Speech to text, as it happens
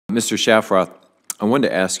Mr. Shafroth, I wanted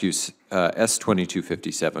to ask you,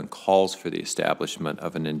 S-2257 calls for the establishment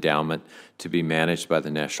of an endowment to be managed by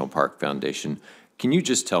the National Park Foundation. Can you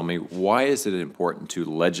just tell me, why is it important to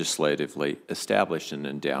legislatively establish an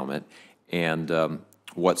endowment, and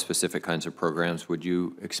what specific kinds of programs would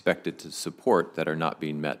you expect it to support that are not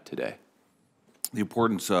being met today? The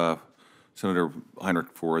importance, Senator Heinrich,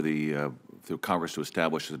 for the Congress to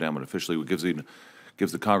establish the endowment officially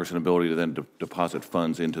gives the Congress an ability to then deposit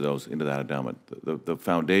funds into that endowment. The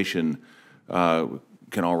foundation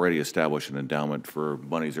can already establish an endowment for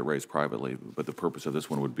monies it raised privately, but the purpose of this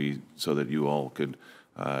one would be so that you all could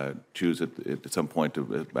choose at some point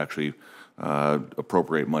to actually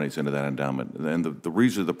appropriate monies into that endowment. And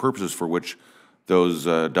the purposes for which those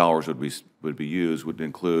dollars would be used would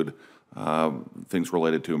include things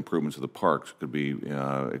related to improvements of the parks. It could be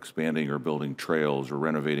expanding or building trails or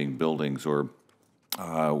renovating buildings, or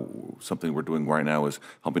something we're doing right now is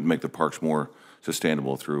helping to make the parks more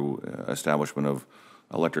sustainable through establishment of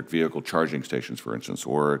electric vehicle charging stations, for instance,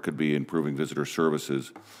 or it could be improving visitor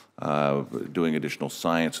services, doing additional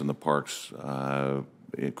science in the parks,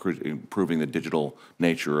 improving the digital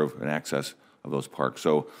nature of and access of those parks.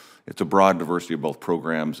 So it's a broad diversity of both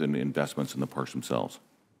programs and investments in the parks themselves.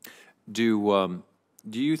 Do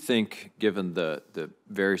you think, given the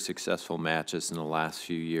very successful matches in the last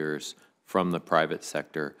few years from the private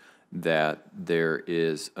sector, that there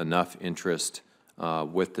is enough interest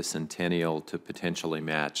with the Centennial to potentially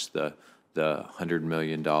match the $100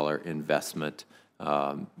 million investment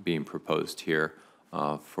being proposed here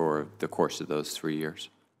for the course of those 3 years?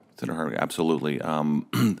 Senator Heinrich, absolutely.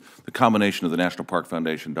 The combination of the National Park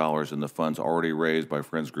Foundation dollars and the funds already raised by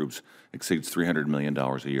Friends groups exceeds $300 million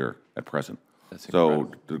a year at present. That's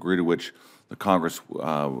incredible. So the degree to which the Congress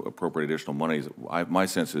appropriate additional monies, my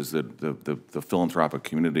sense is that the philanthropic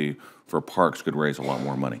community for parks could raise a lot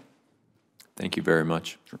more money. Thank you very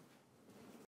much. Sure.